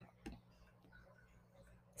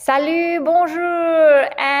Salut, bonjour,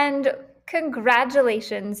 and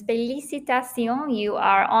congratulations. Félicitations. You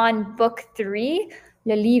are on book 3,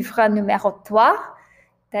 le livre numéro 3,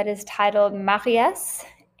 that is titled Marius.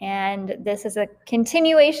 And this is a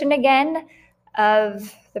continuation again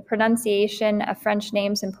of the pronunciation of French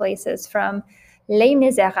names and places from Les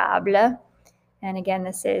Miserables. And again,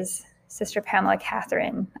 this is Sister Pamela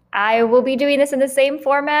Catherine. I will be doing this in the same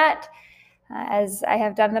format as I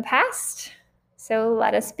have done in the past. So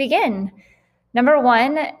let us begin. Number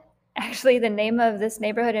 1, actually the name of this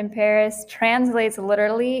neighborhood in Paris translates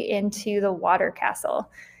literally into the water castle.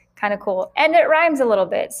 Kind of cool. And it rhymes a little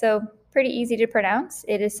bit, so pretty easy to pronounce.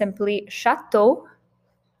 It is simply Château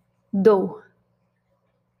d'eau.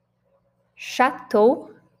 Château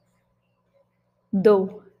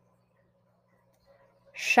d'eau.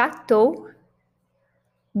 Château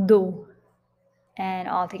d'eau. And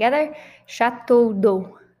all together, Château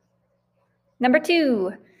d'eau. Number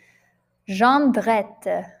 2,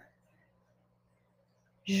 Jondrette.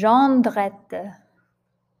 Jondrette.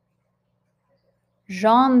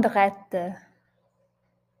 Jondrette.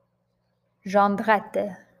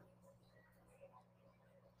 Jondrette.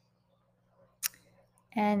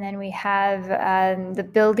 And then we have the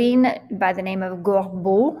building by the name of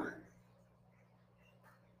Gorbeau.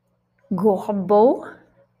 Gorbeau.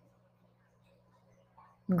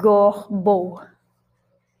 Gorbeau.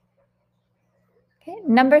 Okay,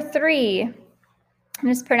 number 3.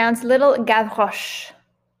 It's pronounced Little Gavroche.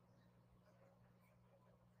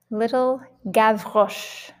 Little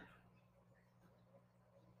Gavroche.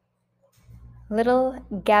 Little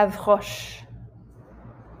Gavroche.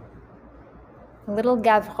 Little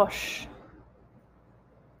Gavroche.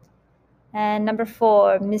 And number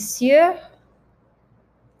 4, Monsieur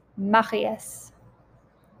Marius.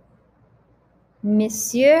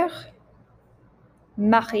 Monsieur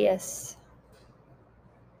Marius.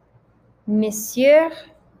 Monsieur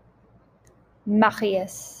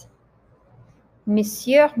Marius.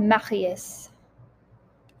 Monsieur Marius.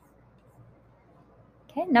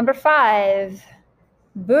 Okay, number 5,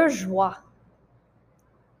 bourgeois.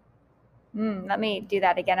 Let me do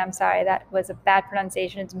that again. I'm sorry, that was a bad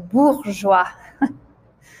pronunciation. It's bourgeois.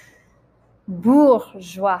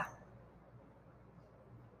 Bourgeois.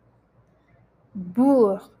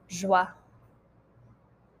 Bourgeois.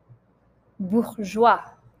 Bourgeois.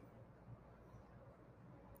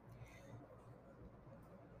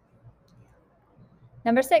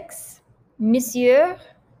 Number 6, Monsieur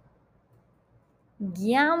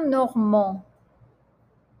Guian-Normand.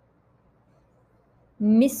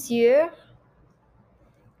 Monsieur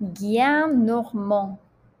Guian-Normand.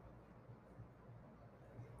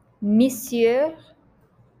 Monsieur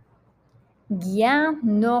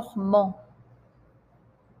Guian-Normand.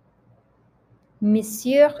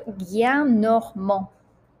 Monsieur Guian-Normand.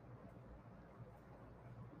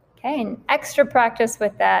 Okay, and extra practice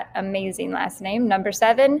with that amazing last name. Number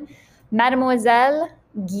 7, Mademoiselle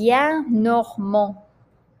Guian-Normand.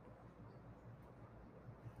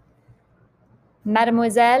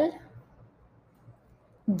 Mademoiselle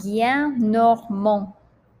Guian-Normand.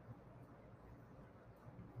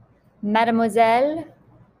 Mademoiselle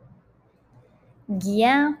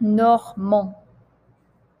Guian-Normand.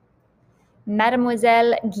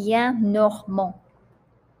 Mademoiselle Guian-Normand.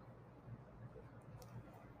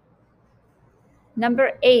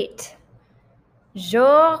 Number 8,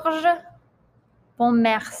 Georges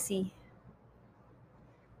Pontmercy.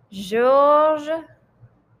 Georges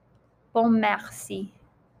Pontmercy.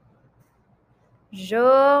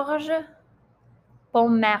 Georges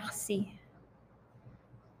Pontmercy.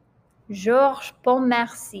 Georges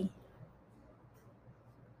Pontmercy.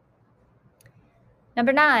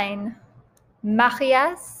 Number 9,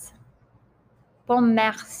 Marius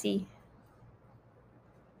Pontmercy.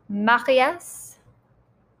 Marius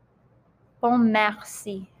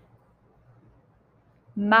Pontmercy.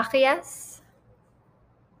 Marius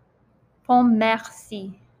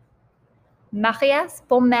Pontmercy. Marius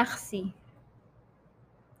Pontmercy.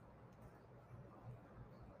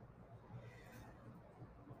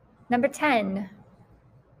 Number 10,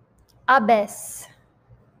 Abbesse.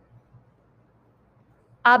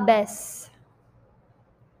 Abbesse.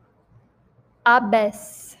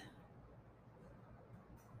 Abbesse.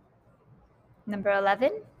 Number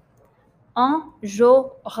 11,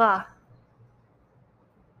 Enjolras.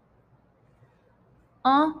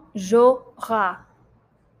 Enjolras.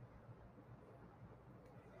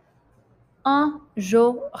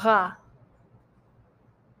 Enjolras.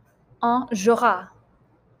 Enjolras.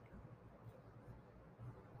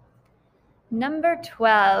 Number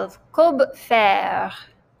 12, Combeferre.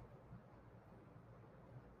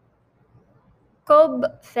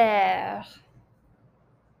 Cob-fer.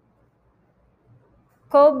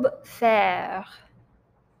 Cob-fer.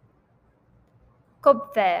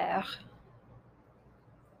 Cob-fer.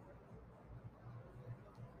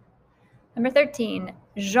 Number 13,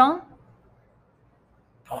 Jean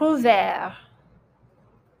Prouvaire.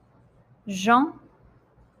 Jean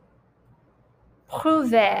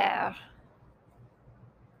Prouvaire.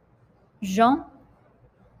 Jean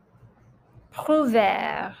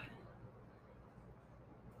Prouvaire.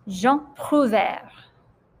 Jean Prouvaire.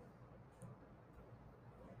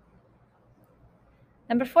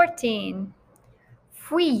 Number 14,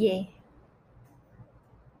 Fouiller.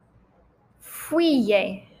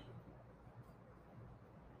 Fouiller.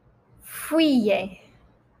 Fouiller.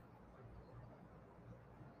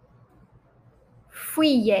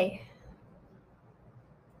 Fouiller.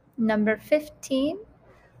 Number 15,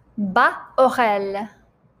 Bas-Orel.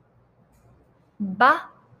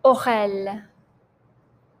 Bas-Orel.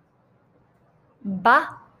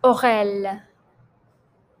 Bas-Orel.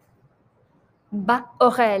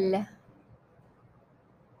 Bas-Orel.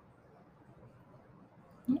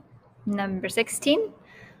 Number 16,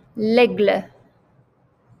 L'Aigle.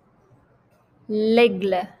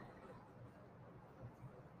 L'Aigle.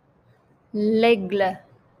 L'Aigle.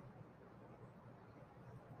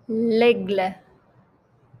 L'Aigle.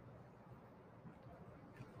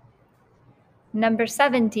 Number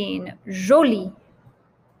 17, Joli.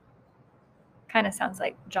 Kind of sounds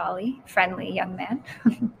like jolly, friendly young man.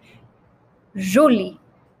 Joli.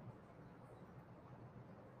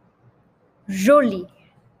 Joli.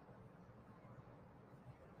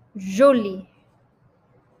 Joli.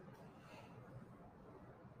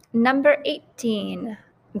 Number 18,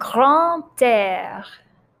 Grand-Air.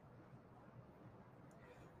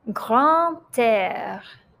 Grand-Air.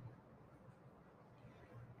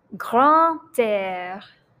 Grand-Air.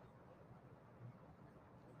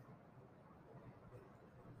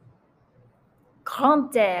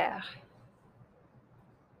 Grand-Air.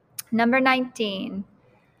 Number 19,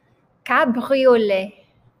 Cabriolet.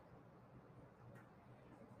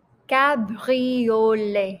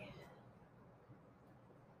 Cabriolet.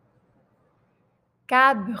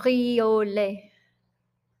 Cabriolet.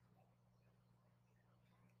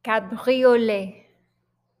 Cabriolet.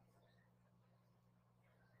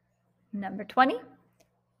 Number 20,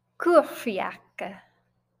 Courfiac.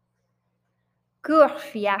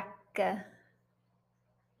 Courfiac.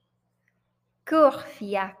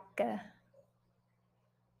 Courfiac.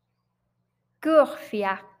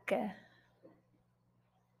 Courfiac.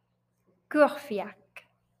 Courfiac.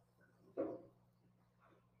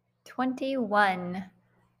 21,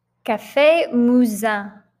 Café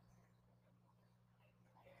Mouzin.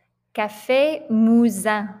 Café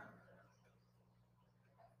Mouzin.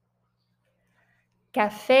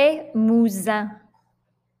 Café Mouzin.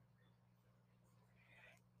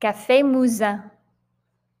 Café Mouzin.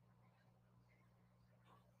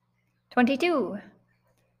 22,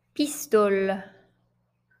 Pistole.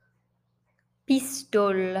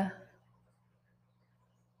 Pistole.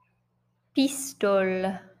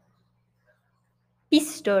 Pistole.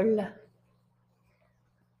 Pistole.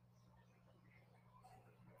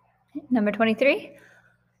 Number 23,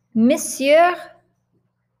 Monsieur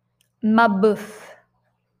Mabeuf.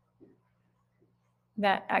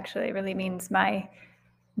 That actually really means my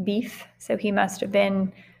beef, so he must have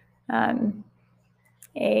been a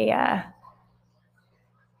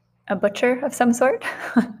butcher of some sort.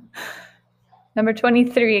 Number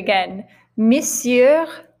 23 again, Monsieur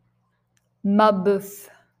Mabeuf.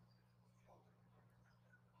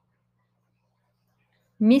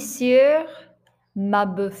 Monsieur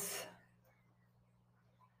Mabeuf.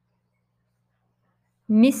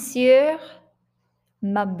 Monsieur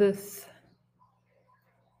Mabeuf.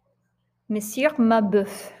 Monsieur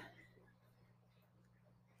Mabeuf.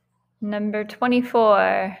 Number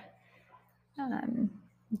 24. You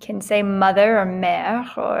can say mother or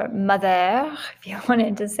mère or mother. If you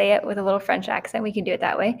wanted to say it with a little French accent, we can do it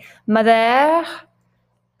that way. Mother,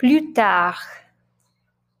 plus tard.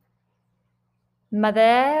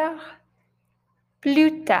 Mother,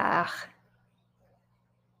 plus tard.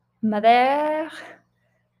 Mother,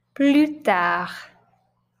 plus tard.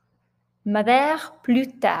 Mother, plus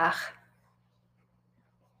tard.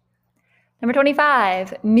 Number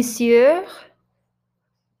 25, Monsieur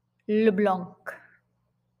Leblanc.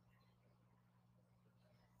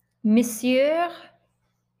 Monsieur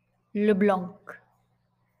Leblanc.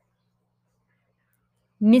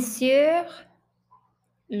 Monsieur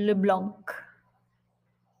Leblanc.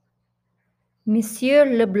 Monsieur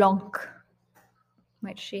Leblanc,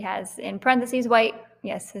 which she has in parentheses white.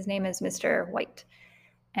 Yes, his name is Mr. White.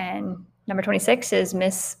 And Number 26 is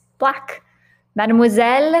Miss Black.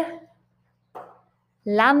 Mademoiselle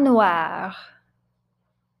Lanoire.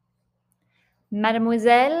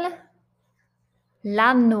 Mademoiselle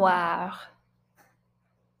Lanoire.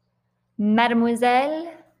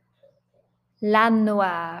 Mademoiselle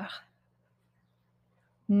Lanoire.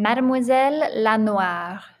 Mademoiselle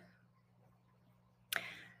Lanoire.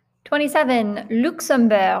 27,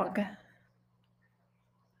 Luxembourg.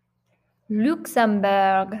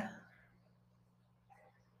 Luxembourg.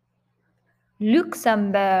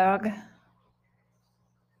 Luxembourg.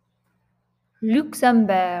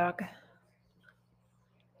 Luxembourg.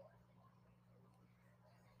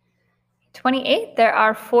 28, there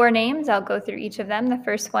are 4 names. I'll go through each of them. The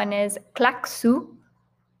first one is Claquesous.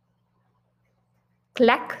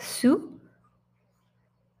 Claquesous.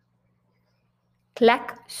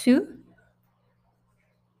 Claquesous.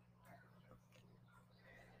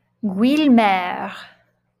 Guilmer.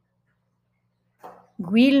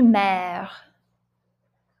 Guilmer.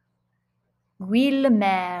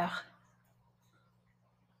 Guilmer.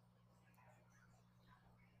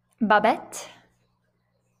 Babette.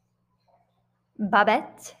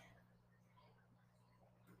 Babette.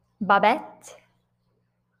 Babette.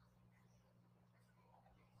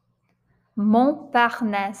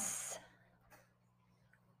 Montparnasse.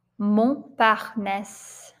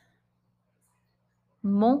 Montparnasse.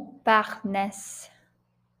 Montparnasse.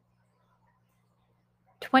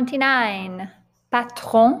 29,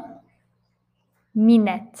 Patron.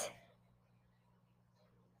 Minette.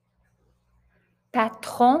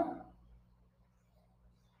 Patron.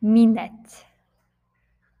 Minette.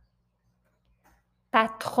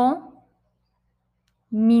 Patron.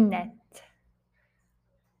 Minette.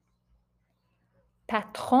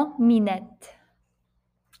 Patron Minette.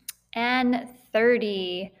 And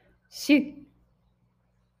 30, Su.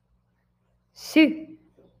 Su.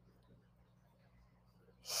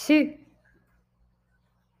 Su.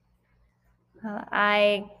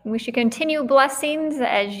 I wish you continue blessings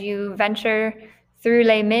as you venture through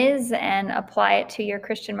Les Mis and apply it to your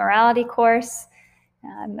Christian morality course.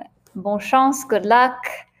 Bon chance, good luck.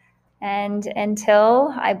 And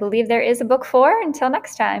until I believe there is a book 4, until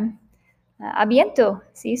next time. A bientôt.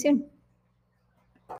 See you soon.